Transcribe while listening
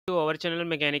to our channel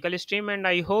Mechanical Stream, and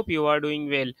I hope you are doing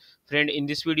well. Friend, in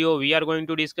this video we are going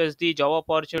to discuss the job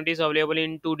opportunities available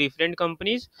in two different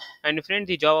companies. And friend,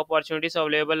 the job opportunities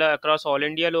available across all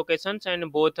India locations,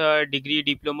 and both degree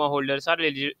diploma holders are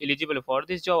eligible for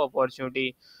this job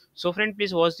opportunity. So friend,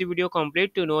 please watch the video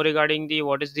complete to know regarding the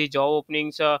what is the job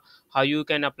openings, how you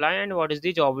can apply, and what is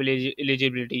the job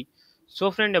eligibility.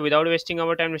 So friend, without wasting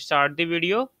our time, start the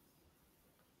video.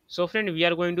 So, friend, we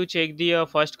are going to check the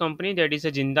first company, that is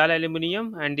a Jindal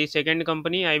Aluminium, and the second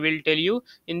company I will tell you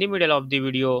in the middle of the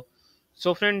video.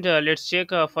 So, friend, let's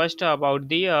check first about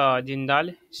the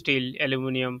Jindal Steel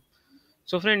Aluminium.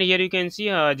 So, friend, here you can see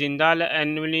Jindal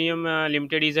Aluminium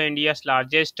Limited is India's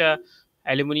largest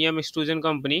aluminium extrusion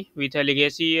company with a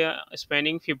legacy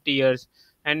spanning 50 years.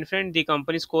 And friend, the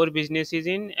company's core business is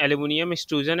in aluminium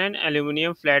extrusion and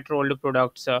aluminium flat rolled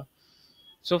products.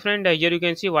 So friend, here you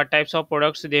can see what types of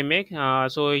products they make.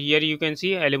 So here you can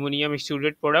see aluminum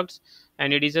extruded products,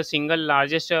 and it is the single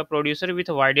largest producer with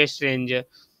widest range.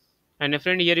 And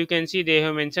friend, here you can see they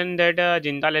have mentioned that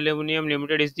Jindal Aluminium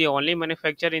Limited is the only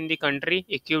manufacturer in the country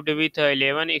equipped with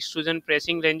 11 extrusion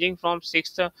pressing ranging from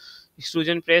 6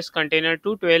 extrusion press container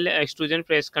to 12 extrusion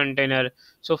press container.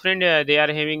 So friend, they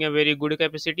are having a very good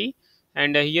capacity.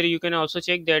 And here you can also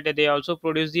check that they also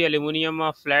produce the aluminum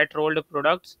flat rolled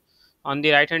products. On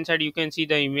the right hand side you can see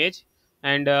the image,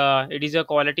 and it is a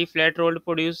quality flat rolled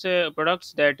products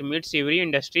that meets every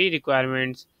industry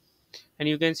requirements. And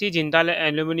you can see Jindal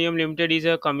Aluminium Limited is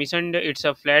a commissioned. It's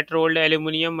a flat rolled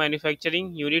aluminium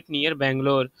manufacturing unit near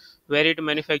Bangalore, where it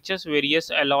manufactures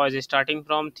various alloys starting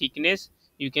from thickness.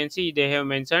 You can see they have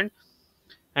mentioned.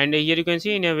 And here you can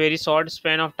see in a very short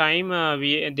span of time,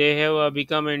 they have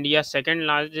become India's second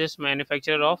largest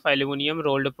manufacturer of aluminium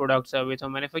rolled products, with a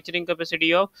manufacturing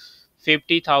capacity of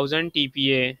 50,000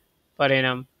 TPA per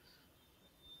annum.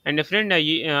 And friend,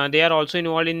 they are also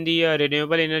involved in the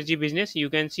renewable energy business. You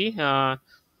can see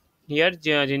here,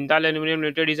 Jindal Aluminium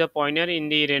Limited is a pioneer in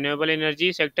the renewable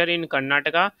energy sector in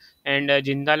Karnataka, and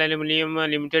Jindal Aluminium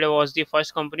Limited was the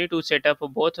first company to set up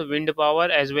both wind power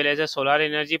as well as a solar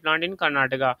energy plant in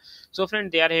Karnataka. So,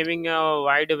 friend, they are having a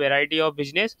wide variety of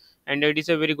business, and it is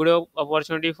a very good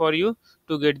opportunity for you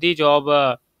to get the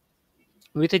job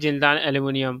with Jindal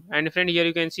Aluminium. And friend, here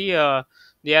you can see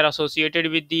they are associated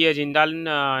with the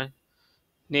Jindal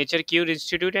Nature Cure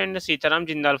Institute and the Sitaram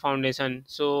Jindal Foundation.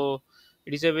 So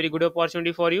it is a very good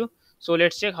opportunity for you. So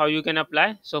let's check how you can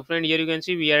apply. So friend, here you can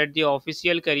see we are at the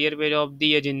official career page of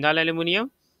the Jindal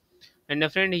Aluminium.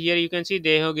 And friend, here you can see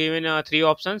they have given three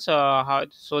options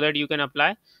so that you can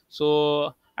apply.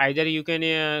 So either you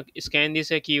can scan this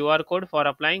QR code for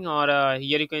applying, or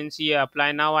here you can see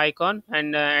apply now icon,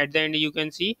 and at the end you can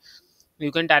see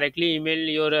you can directly email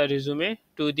your resume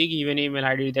to the given email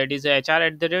ID, that is hr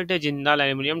at the rate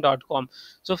jindalaluminum.com.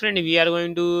 So friend, we are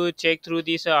going to check through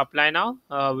this apply now,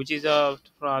 which is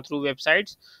through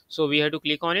websites. So we have to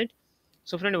click on it.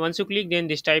 So friend, once you click, then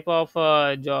this type of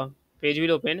job page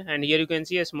will open, and here you can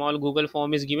see a small Google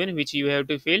form is given which you have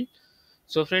to fill.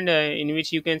 So friend, in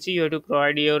which you can see you have to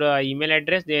provide your email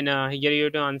address. Then here you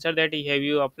have to answer that have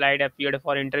you appeared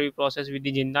for interview process with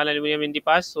the Jindal Aluminium in the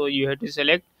past. So you have to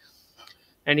select.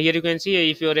 And here you can see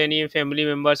if your any family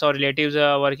members or relatives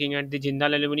are working at the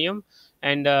Jindal Aluminium.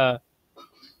 And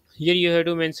here you have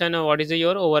to mention what is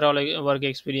your overall work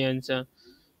experience.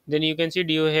 Then you can see,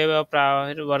 do you have a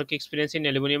prior work experience in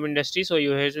aluminum industry? So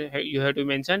you have to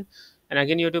mention. And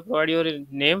again you have to provide your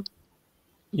name,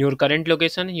 your current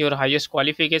location, your highest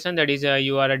qualification, that is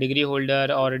you are a degree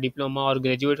holder or a diploma or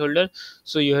graduate holder.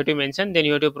 So you have to mention. Then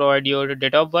you have to provide your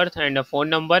date of birth and a phone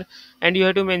number, and you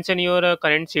have to mention your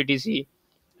current CTC.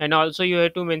 And also you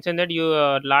have to mention that you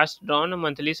last drawn a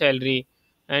monthly salary.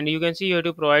 And you can see you have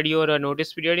to provide your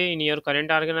notice period in your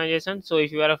current organization. So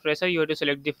if you are a fresher, you have to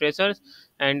select the freshers.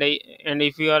 And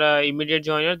if you are a immediate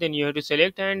joiner, then you have to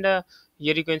select. And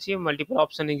here you can see multiple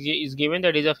option is given,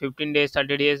 that is a 15 days,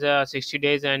 30 days, 60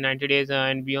 days, and 90 days,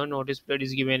 and beyond notice period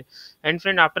is given. And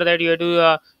friend, after that you have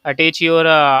to attach your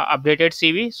updated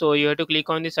CV. So you have to click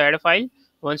on the side file.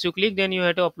 Once you click, then you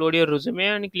have to upload your resume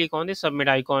and click on the submit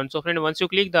icon. So friend, once you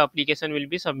click, the application will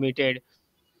be submitted.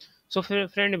 So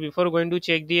friend, before going to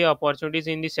check the opportunities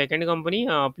in the second company,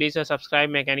 please subscribe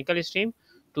Mechanical Stream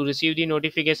to receive the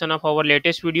notification of our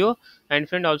latest video. And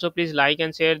friend, also please like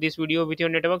and share this video with your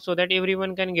network so that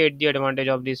everyone can get the advantage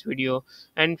of this video.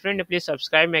 And friend, please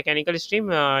subscribe Mechanical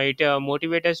Stream. It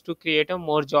motivates us to create a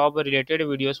more job related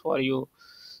videos for you.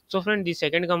 So friend, the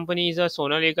second company is a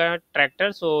Sonalika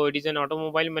tractor. So it is an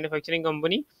automobile manufacturing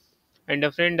company.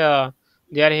 And friend,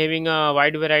 they are having a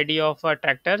wide variety of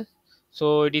tractors.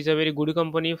 So it is a very good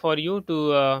company for you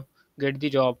to get the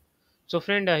job. So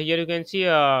friend, here you can see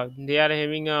they are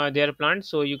having their plant.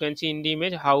 So you can see in the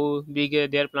image how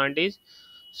big their plant is.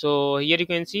 So here you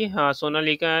can see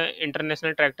Sonalika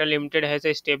International Tractor Limited has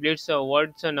established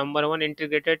world's number one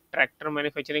integrated tractor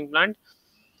manufacturing plant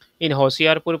in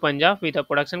Hoshiarpur, Punjab, with a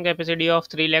production capacity of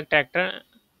 3 lakh tractor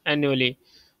annually.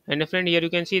 And friend, here you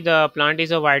can see the plant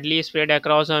is widely spread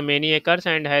across many acres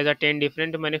and has 10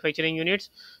 different manufacturing units,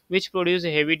 which produce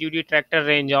a heavy duty tractor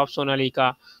range of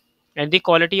Sonalika. And the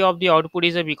quality of the output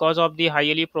is because of the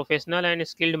highly professional and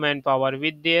skilled manpower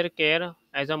with their care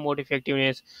as a mode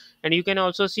effectiveness. And you can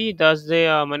also see thus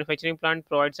the manufacturing plant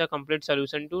provides a complete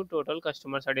solution to total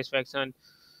customer satisfaction.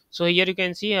 So here you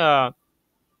can see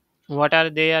what are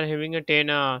they are having a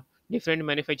 10 different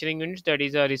manufacturing units, that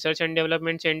is a research and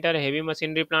development center, heavy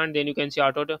machinery plant, then you can see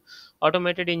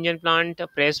automated engine plant,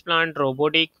 press plant,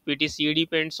 robotic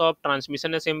PTCD paint shop,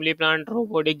 transmission assembly plant,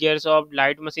 robotic gear shop,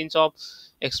 light machine shop,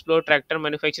 explore tractor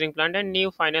manufacturing plant, and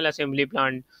new final assembly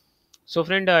plant. So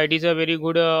friend, it is a very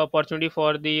good opportunity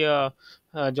for the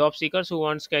job seekers who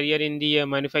wants career in the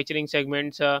manufacturing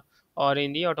segments or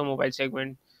in the automobile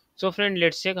segment. So friend,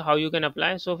 let's check how you can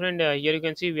apply. So friend, here you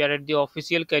can see we are at the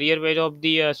official career page of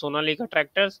the Sonalika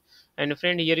tractors. And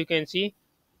friend, here you can see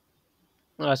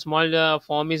a small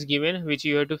form is given which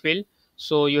you have to fill.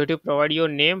 So you have to provide your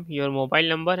name, your mobile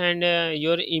number, and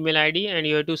your email ID, and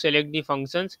you have to select the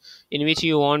functions in which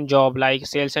you want job, like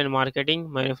sales and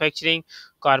marketing, manufacturing,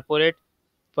 corporate,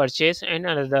 purchase, and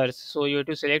others. So you have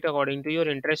to select according to your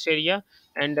interest area,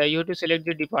 and you have to select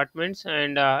the departments,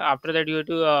 and after that you have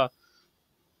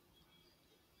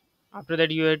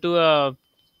to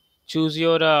choose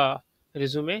your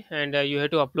resume, and you have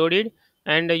to upload it,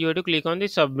 and you have to click on the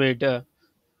submit.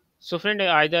 So friend,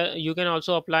 either you can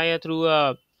also apply through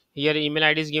your email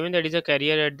ID is given, that is a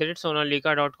career at the rate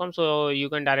sonalika.com. So you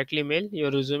can directly mail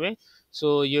your resume.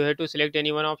 So you have to select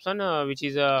any one option which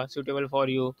is suitable for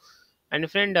you. And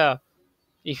friend,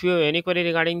 if you have any query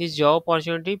regarding this job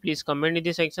opportunity, please comment in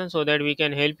this section so that we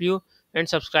can help you, and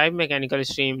subscribe mechanical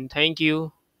stream. Thank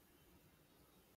you.